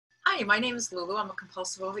Hi, my name is Lulu. I'm a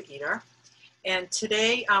compulsive overeater. And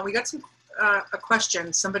today we got a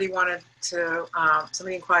question. Somebody inquired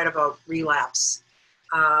about relapse.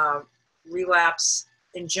 Relapse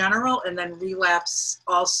in general, and then relapse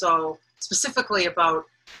also specifically about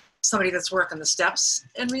somebody that's working the steps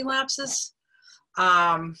in relapses.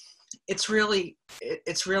 It's really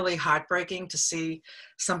heartbreaking to see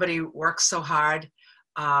somebody work so hard.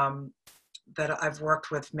 That I've worked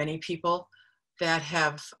with many people that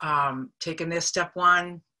have taken their step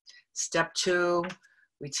 1, step 2.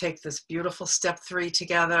 We take this beautiful step 3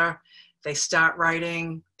 together. They start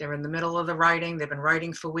writing. They're in the middle of the writing. They've been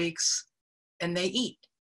writing for weeks, and they eat.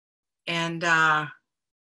 And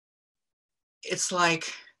it's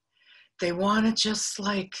like they want to just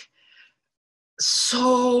like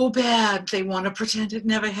so bad. They want to pretend it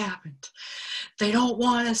never happened. They don't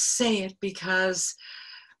want to say it because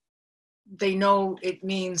they know it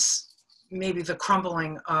means maybe the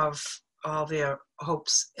crumbling of all their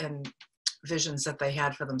hopes and visions that they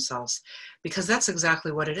had for themselves, because that's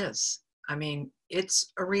exactly what it is. I mean,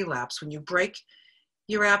 it's a relapse. When you break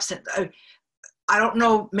your abstinence, I don't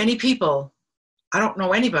know many people, I don't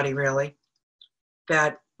know anybody really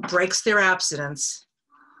that breaks their abstinence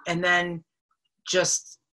and then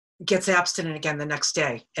just gets abstinent again the next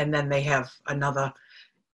day, and then they have another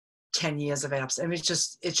 10 years of abstinence.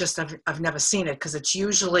 I mean, I've never seen it, because it's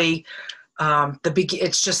usually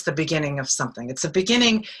it's just the beginning of something. It's a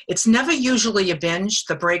beginning. It's never usually a binge.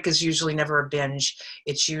 The break is usually never a binge.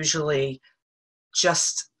 It's usually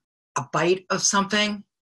just a bite of something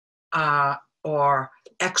or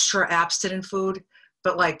extra abstinent food.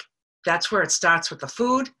 But like, that's where it starts, with the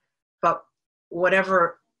food. But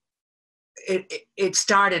whatever, it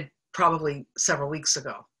started probably several weeks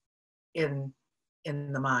ago in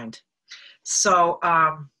the mind. So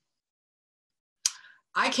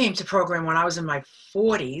I came to program when I was in my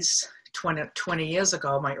 40s, 20 years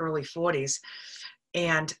ago, my early 40s.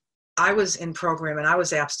 And I was in program and I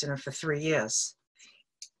was abstinent for 3 years,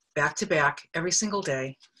 back to back, every single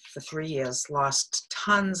day for 3 years, lost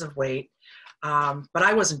tons of weight. But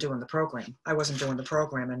I wasn't doing the program.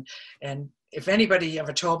 And if anybody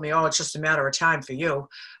ever told me, oh, it's just a matter of time for you.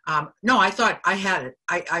 No, I thought I had it.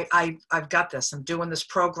 I've got this. I'm doing this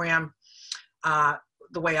program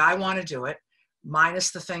the way I want to do it, minus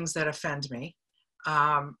the things that offend me.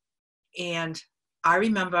 And I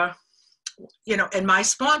remember, and my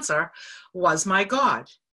sponsor was my God,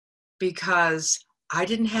 because I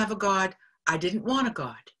didn't have a God. I didn't want a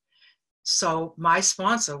God. So my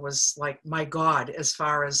sponsor was like my God as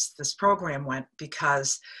far as this program went,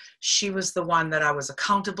 because she was the one that I was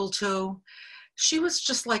accountable to. She was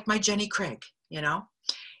just like my Jenny Craig,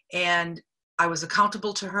 and I was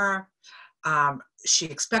accountable to her. She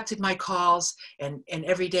expected my calls, and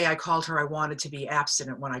every day I called her, I wanted to be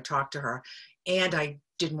abstinent when I talked to her, and I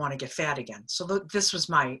didn't want to get fat again. So this was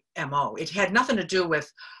my MO. It had nothing to do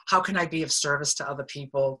with how can I be of service to other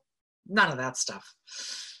people, none of that stuff.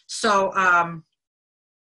 So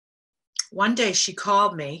one day she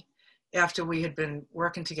called me after we had been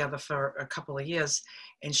working together for a couple of years,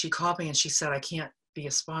 and she called me and she said, I can't be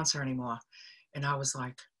a sponsor anymore. And I was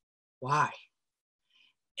like, why?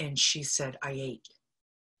 And she said, I ate.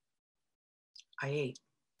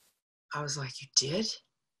 I was like, you did?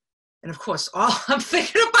 And of course, all I'm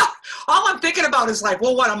thinking about is like,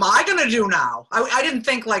 well, what am I going to do now? I didn't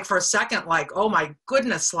think like for a second, like, oh my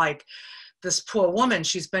goodness, like this poor woman,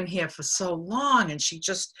 she's been here for so long and she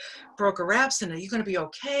just broke her abstinence. Are you going to be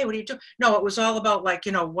okay? What are you doing? No, it was all about like,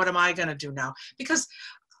 what am I going to do now? Because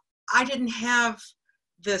I didn't have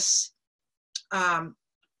this,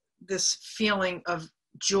 this feeling of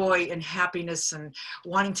joy and happiness and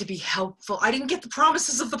wanting to be helpful. I didn't get the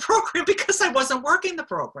promises of the program because I wasn't working the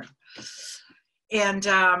program. And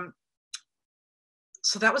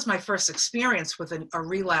so that was my first experience with a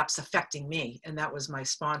relapse affecting me. And that was my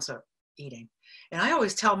sponsor eating. And I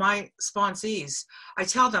always tell my sponsees, I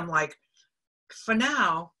tell them like, for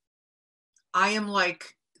now, I am like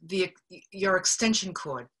your extension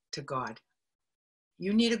cord to God.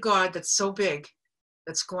 You need a God that's so big,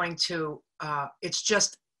 that's going to,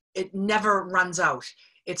 it never runs out.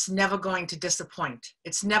 It's never going to disappoint.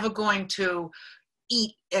 It's never going to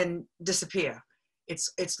eat and disappear.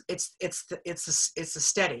 It's a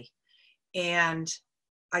steady. And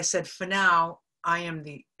I said, for now, I am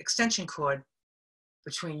the extension cord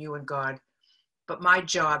between you and God, but my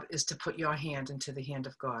job is to put your hand into the hand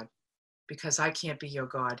of God, because I can't be your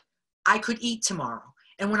God. I could eat tomorrow.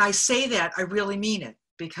 And when I say that, I really mean it,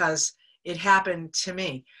 because it happened to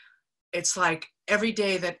me. It's like every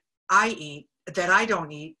day that I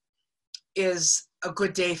don't eat, is a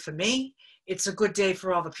good day for me. It's a good day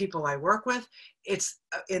for all the people I work with. It's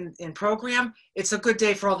in program. It's a good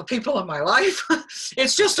day for all the people in my life.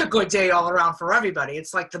 It's just a good day all around for everybody.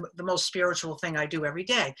 It's like the most spiritual thing I do every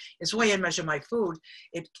day. It's the way I measure my food.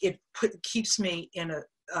 It keeps me in a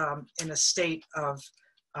state of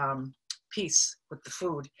peace with the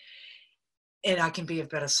food, and I can be of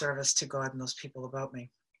better service to God and those people about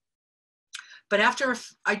me. But after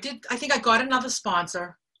I think I got another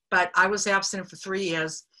sponsor, but I was abstinent for 3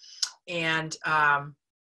 years. And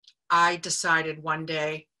I decided one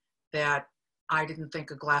day that I didn't think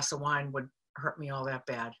a glass of wine would hurt me all that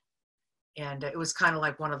bad. And it was kind of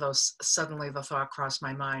like one of those suddenly the thought crossed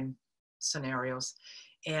my mind scenarios.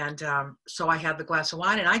 And so I had the glass of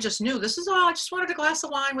wine, and I just knew this is all. I just wanted a glass of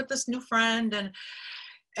wine with this new friend,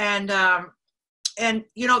 and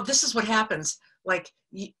you know, this is what happens. Like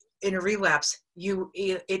in a relapse, you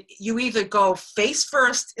either go face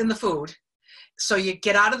first in the food. So you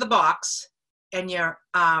get out of the box, and you're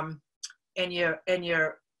like,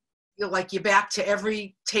 you're back to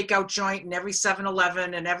every takeout joint and every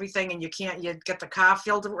 7-Eleven and everything, and you get the car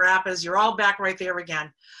filled with wrappers. You're all back right there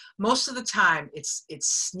again. Most of the time, it's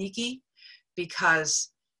sneaky,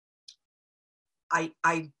 because I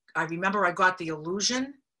remember I got the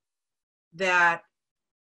illusion that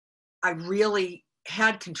I really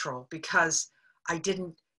had control, because I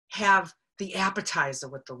didn't have the appetizer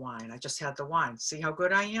with the wine. I just had the wine. See how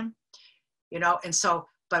good I am? You know, and so,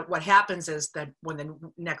 but what happens is that when the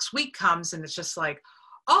next week comes, and it's just like,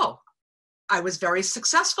 oh, I was very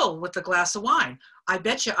successful with the glass of wine. I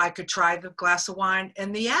bet you I could try the glass of wine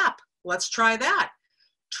in the app. Let's try that.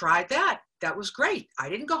 Tried that. That was great. I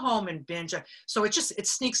didn't go home and binge. So it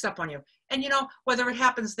sneaks up on you. And you know, whether it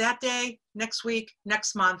happens that day, next week,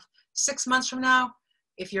 next month, 6 months from now,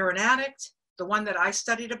 if you're an addict, the one that I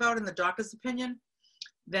studied about in the doctor's opinion,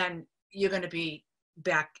 then you're going to be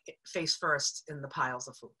back face first in the piles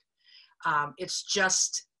of food. It's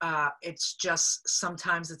just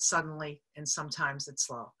sometimes it's suddenly, and sometimes it's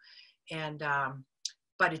slow. And,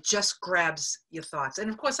 but it just grabs your thoughts.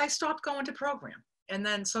 And of course I stopped going to program. And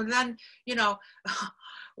then, you know,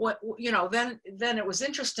 then it was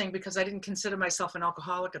interesting, because I didn't consider myself an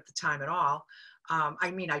alcoholic at the time at all.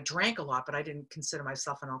 I mean, I drank a lot, but I didn't consider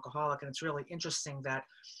myself an alcoholic. And it's really interesting that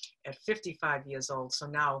at 55 years old, so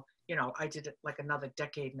now, you know, I did like another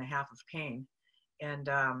decade and a half of pain, and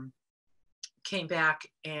came back,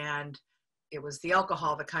 and it was the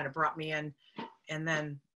alcohol that kind of brought me in. And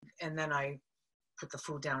then I put the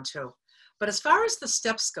food down too. But as far as the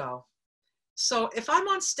steps go, so if I'm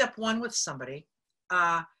on step 1 with somebody,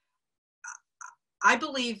 I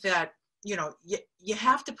believe that, you know, you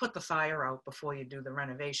have to put the fire out before you do the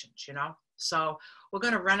renovations, you know? So we're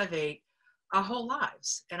going to renovate our whole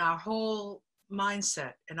lives and our whole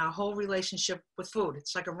mindset and our whole relationship with food.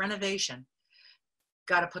 It's like a renovation.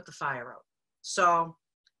 Got to put the fire out. So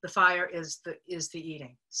the fire is the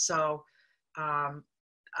eating. So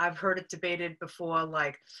I've heard it debated before,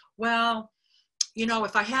 like, well, you know,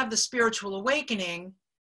 if I have the spiritual awakening,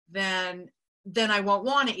 then I won't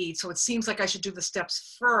want to eat. So it seems like I should do the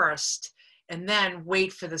steps first and then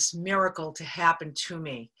wait for this miracle to happen to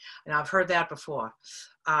me. And I've heard that before.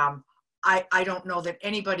 I don't know that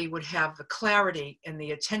anybody would have the clarity and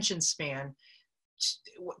the attention span,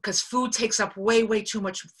 because food takes up way too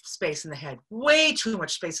much space in the head, way too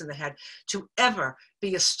much space in the head to ever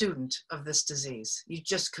be a student of this disease. You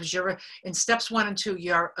just, because you're in steps 1 and 2,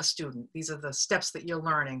 you're a student. These are the steps that you're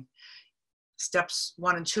learning. Steps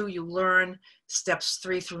 1 and 2, you learn. Steps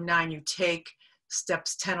 3 through 9, you take.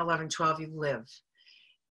 Steps 10, 11, 12, you live.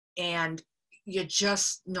 And you're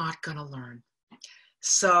just not going to learn.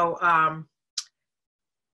 So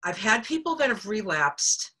I've had people that have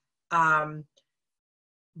relapsed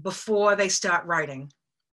before they start writing.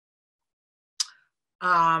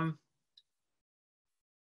 I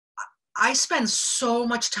spend so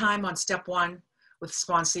much time on step 1 with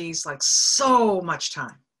sponsees, like so much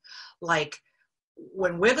time. Like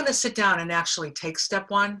when we're going to sit down and actually take step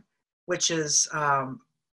 1, which is, I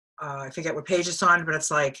forget what page it's on, but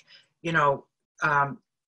it's like, you know,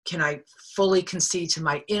 can I fully concede to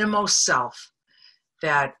my innermost self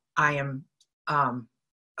that I am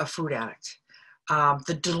a food addict?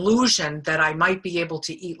 The delusion that I might be able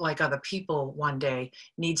to eat like other people one day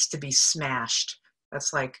needs to be smashed.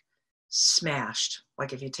 That's like smashed.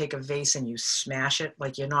 Like if you take a vase and you smash it,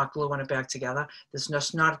 like you're not gluing it back together.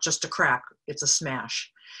 There's not just a crack, it's a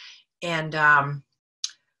smash. And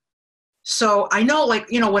so I know, like,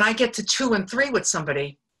 you know, when I get to 2 and 3 with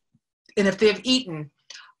somebody, and if they've eaten,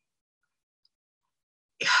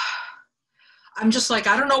 I'm just like,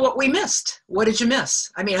 I don't know what we missed. What did you miss?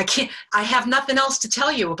 I mean, I have nothing else to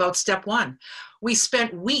tell you about step one. We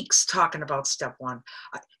spent weeks talking about step one.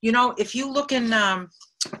 You know, if you look in, I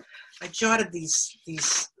jotted these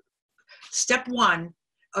step one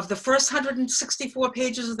of the first 164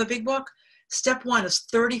 pages of the big book. Step one is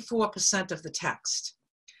 34% of the text.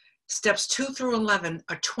 Steps 2 through 11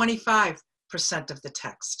 are 25% of the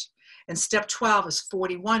text. And step 12 is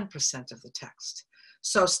 41% of the text.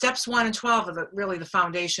 So steps 1 and 12 are really the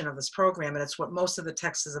foundation of this program, and it's what most of the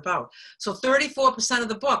text is about. So 34% of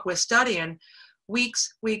the book we're studying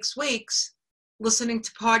weeks, listening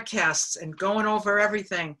to podcasts and going over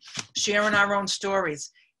everything, sharing our own stories.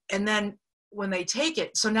 And then when they take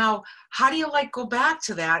it, so now how do you like go back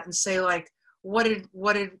to that and say, like, what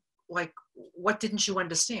didn't you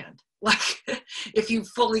understand? Like, if you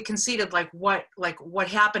fully conceded, like what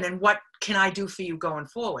happened and what can I do for you going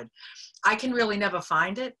forward? I can really never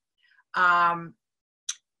find it.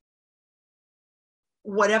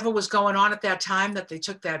 Whatever was going on at that time that they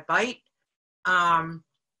took that bite,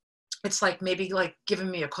 it's like maybe like giving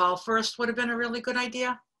me a call first would have been a really good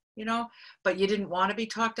idea, you know, but you didn't want to be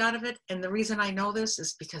talked out of it. And the reason I know this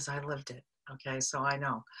is because I lived it. Okay. So I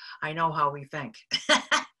know how we think.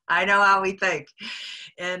 I know how we think.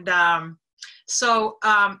 And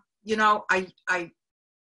you know,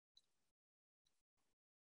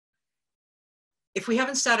 if we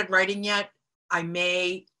haven't started writing yet, I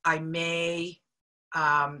may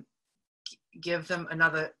give them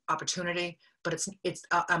another opportunity, but it's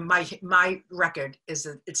my record is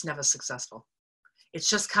that it's never successful. It's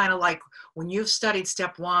just kind of like when you've studied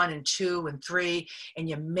step 1 and 2 and 3 and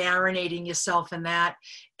you're marinating yourself in that,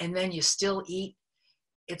 and then you still eat,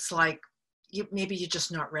 it's like maybe you're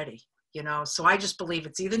just not ready, you know? So I just believe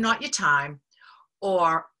it's either not your time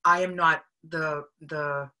or I am not the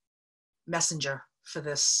messenger for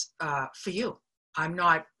this, for you. I'm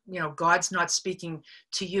not, you know, God's not speaking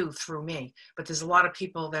to you through me, but there's a lot of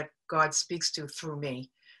people that God speaks to through me.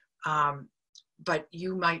 But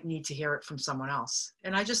you might need to hear it from someone else.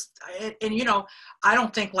 And you know, I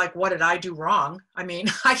don't think like, what did I do wrong? I mean,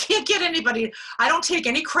 I can't get anybody, I don't take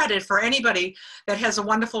any credit for anybody that has a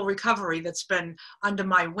wonderful recovery that's been under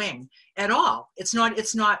my wing at all. It's not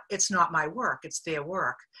my work, it's their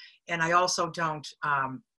work. And I also don't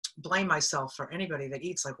blame myself for anybody that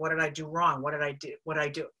eats. Like, what did I do wrong? What did I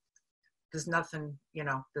do? There's nothing, you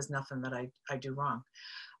know, there's nothing that I do wrong.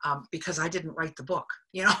 Because I didn't write the book,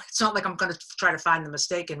 you know. It's not like I'm going to try to find the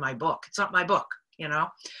mistake in my book. It's not my book, you know,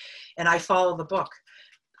 and I follow the book.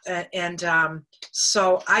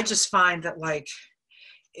 So I just find that, like,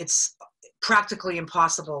 it's practically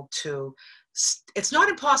impossible it's not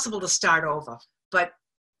impossible to start over, but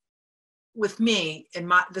with me,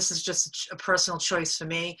 this is just a personal choice for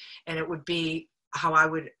me, and it would be how I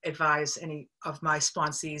would advise any of my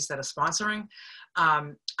sponsees that are sponsoring.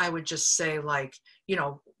 I would just say, like, you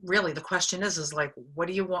know, really the question is like, what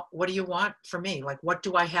do you want? What do you want for me? Like, what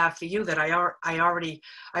do I have for you that I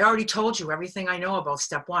already told you everything I know about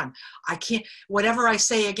step 1. I can't, whatever I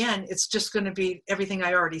say again, it's just going to be everything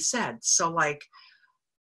I already said. So, like,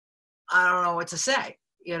 I don't know what to say,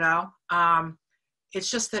 you know? It's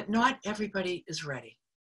just that not everybody is ready.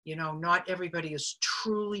 You know, not everybody is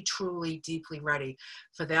truly, truly, deeply ready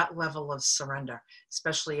for that level of surrender,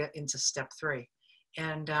 especially into step 3.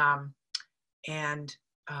 And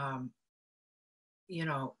you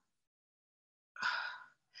know,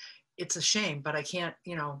 it's a shame, but I can't,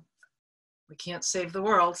 you know, we can't save the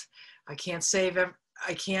world. I can't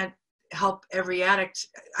help every addict.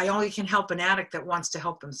 I only can help an addict that wants to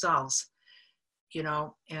help themselves, you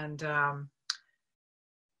know, and,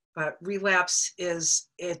 but relapse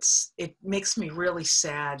it makes me really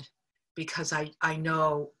sad because I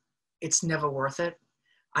know it's never worth it.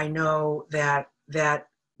 I know that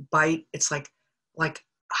bite, it's like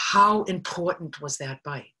how important was that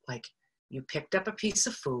bite? Like, you picked up a piece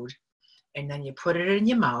of food and then you put it in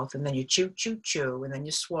your mouth and then you chew, and then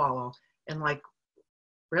you swallow. And, like,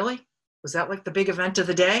 really? Was that like the big event of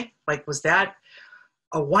the day? Like, was that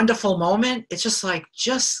a wonderful moment? It's just like,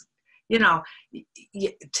 you know,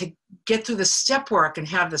 to get through the step work and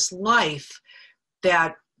have this life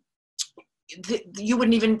that you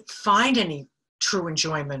wouldn't even find any true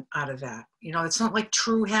enjoyment out of that. You know, it's not like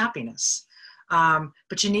true happiness.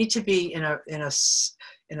 But you need to be in a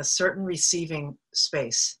certain receiving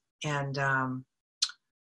space. And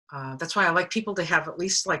that's why I like people to have at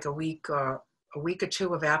least like a week or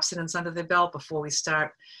 2 of abstinence under their belt before we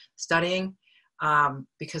start studying.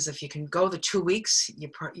 Because if you can go the 2 weeks,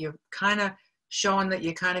 you're kind of showing that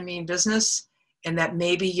you kind of mean business. and that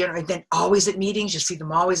maybe, you know, and then always at meetings, you see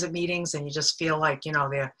them always at meetings, and you just feel like, you know,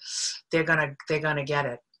 they're gonna get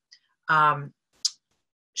it.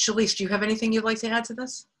 Shalece, do you have anything you'd like to add to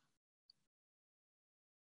this?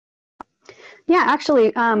 Yeah,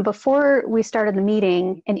 actually, before we started the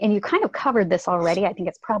meeting, and you kind of covered this already, I think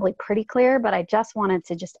it's probably pretty clear, but I just wanted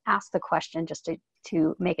to just ask the question just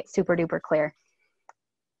to make it super duper clear.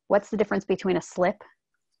 What's the difference between a slip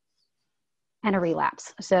and a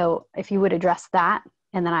relapse? So if you would address that,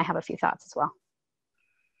 and then I have a few thoughts as well.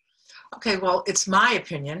 Okay, well, it's my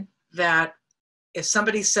opinion that if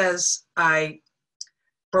somebody says, I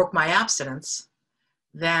broke my abstinence,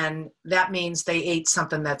 then that means they ate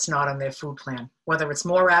something that's not on their food plan, whether it's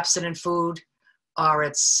more abstinent food or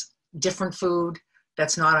it's different food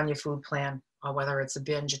that's not on your food plan, or whether it's a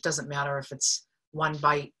binge. It doesn't matter if it's one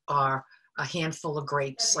bite or a handful of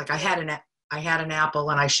grapes. Like I had an apple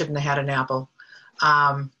and I shouldn't have had an apple.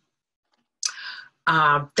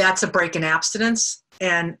 That's a break in abstinence.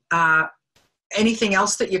 And anything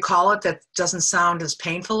else that you call it that doesn't sound as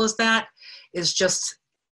painful as that is just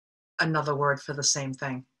another word for the same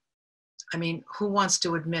thing. I mean, who wants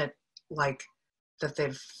to admit like that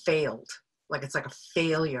they've failed? Like it's like a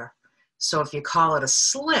failure. So if you call it a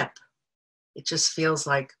slip, it just feels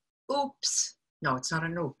like, oops. No, it's not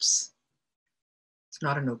an oops. It's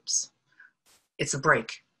not an oops. It's a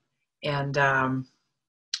break. And the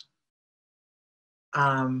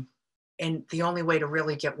only way to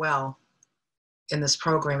really get well in this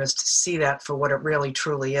program is to see that for what it really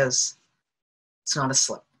truly is. It's not a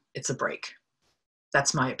slip. It's a break.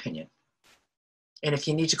 That's my opinion. And if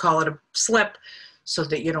you need to call it a slip so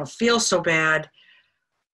that you don't feel so bad,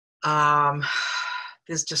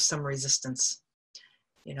 there's just some resistance,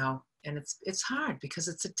 you know, and it's hard because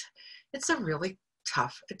it's a really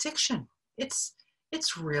tough addiction. It's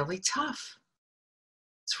really tough.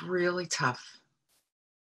 It's really tough.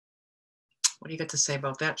 What do you got to say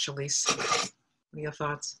about that, Shalece? What are your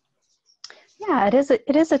thoughts? Yeah, it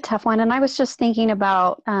is a tough one. And I was just thinking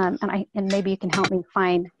about, and maybe you can help me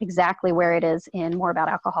find exactly where it is in More About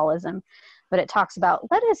Alcoholism, but it talks about,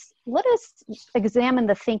 let us examine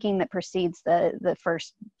the thinking that precedes the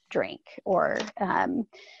first drink, or, and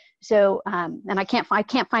I can't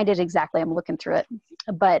find it exactly. I'm looking through it,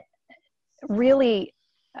 but really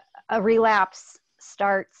a relapse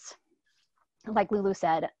starts, like Lulu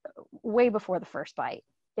said, way before the first bite.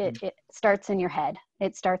 It starts in your head.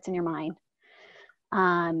 It starts in your mind.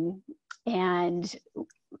 And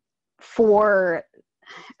for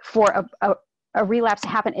a relapse to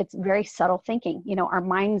happen, it's very subtle thinking. You know, our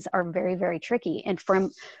minds are very, very tricky. And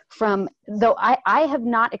from though I have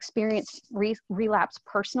not experienced relapse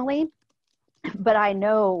personally, but I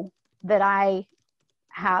know that I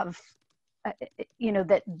have, you know,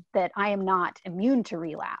 that I am not immune to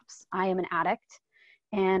relapse. I am an addict,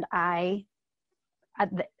 and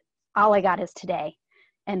all I got is today.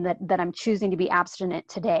 And that I'm choosing to be abstinent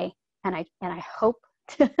today, and I hope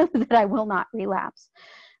that I will not relapse.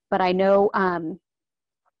 But I know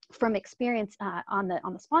from experience on the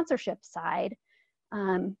sponsorship side,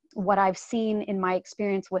 what I've seen in my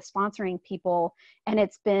experience with sponsoring people, and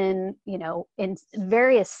it's been, you know, in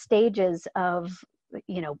various stages of,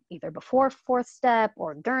 you know, either before fourth step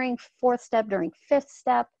or during fourth step, during fifth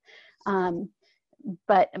step,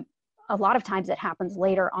 but a lot of times it happens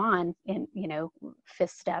later on in, you know,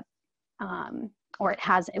 fifth step, or it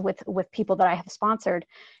has with people that I have sponsored.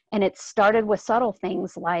 And it started with subtle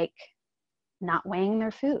things like not weighing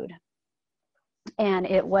their food. And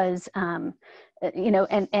it was, you know,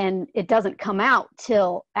 and it doesn't come out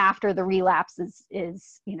till after the relapse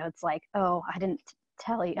is, you know, it's like, oh, I didn't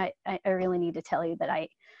tell you, I really need to tell you that a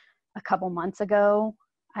couple months ago,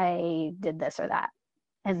 I did this or that.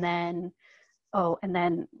 And then, and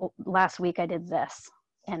then last week I did this,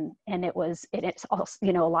 and it's also,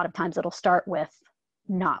 you know, a lot of times it'll start with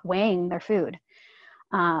not weighing their food,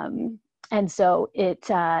 and so it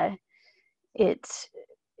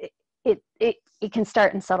can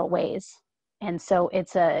start in subtle ways, and so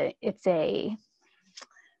it's a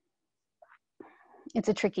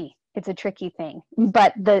tricky thing.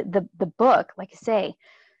 But the book, like I say,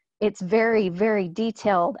 it's very, very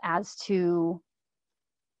detailed as to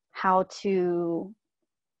how to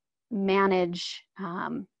manage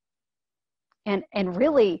and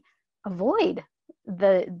really avoid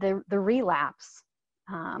the relapse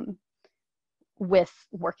with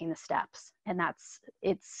working the steps. And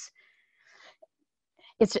it's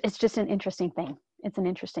just an interesting thing. It's an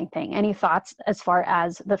interesting thing. Any thoughts as far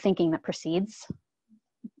as the thinking that precedes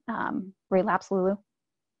relapse, Lulu?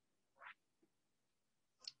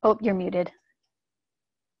 Oh, you're muted.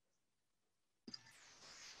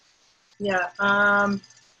 Yeah.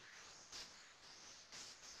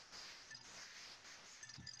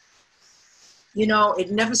 You know,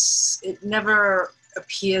 it never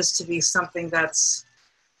appears to be something that's,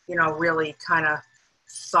 you know, really kind of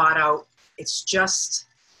thought out. It's just,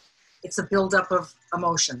 it's a buildup of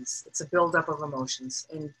emotions. It's a buildup of emotions,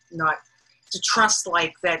 and not to trust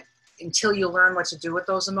like that until you learn what to do with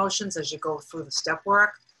those emotions as you go through the step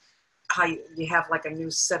work, how you have like a new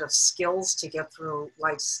set of skills to get through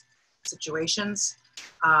life's situations.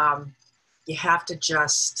 You have to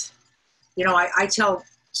just, you know, I tell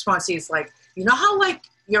sponsees, like, you know how like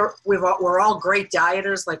we're all great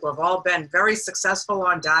dieters, like we've all been very successful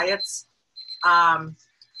on diets.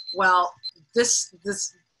 Well, this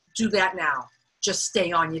do that now. Just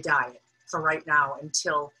stay on your diet for right now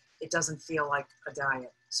until it doesn't feel like a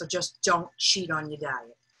diet. So just don't cheat on your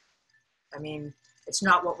diet. I mean, it's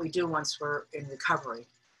not what we do once we're in recovery,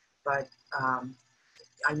 but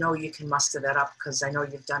I know you can muster that up because I know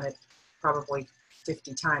you've done it probably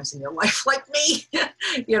 50 times in your life like me,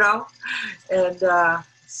 you know? And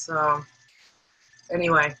so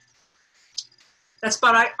anyway, that's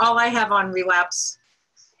about all I have on relapse.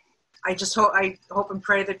 I hope and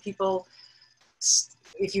pray that people,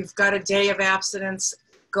 if you've got a day of abstinence,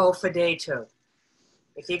 go for day 2.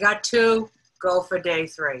 If you got 2, go for day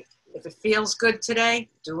 3. If it feels good today,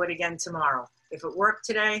 do it again tomorrow. If it worked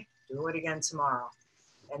today, do it again tomorrow.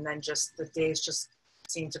 And then just the days just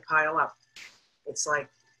seem to pile up. It's like,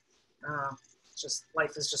 just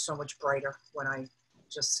life is just so much brighter when I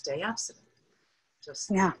just stay abstinent.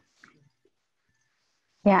 Yeah.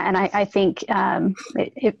 Yeah, and I think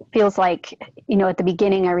it feels like, you know, at the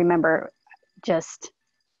beginning, I remember just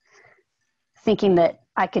thinking that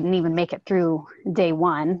I couldn't even make it through day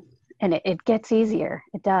 1, and it gets easier.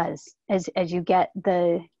 It does as you get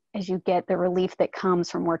the relief that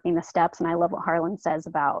comes from working the steps. And I love what Harlan says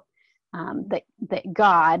about that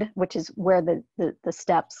God, which is where the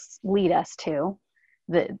steps lead us to,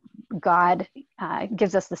 that God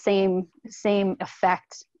gives us the same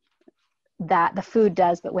effect that the food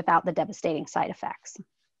does, but without the devastating side effects.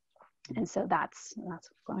 And so that's what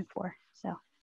I'm going for. So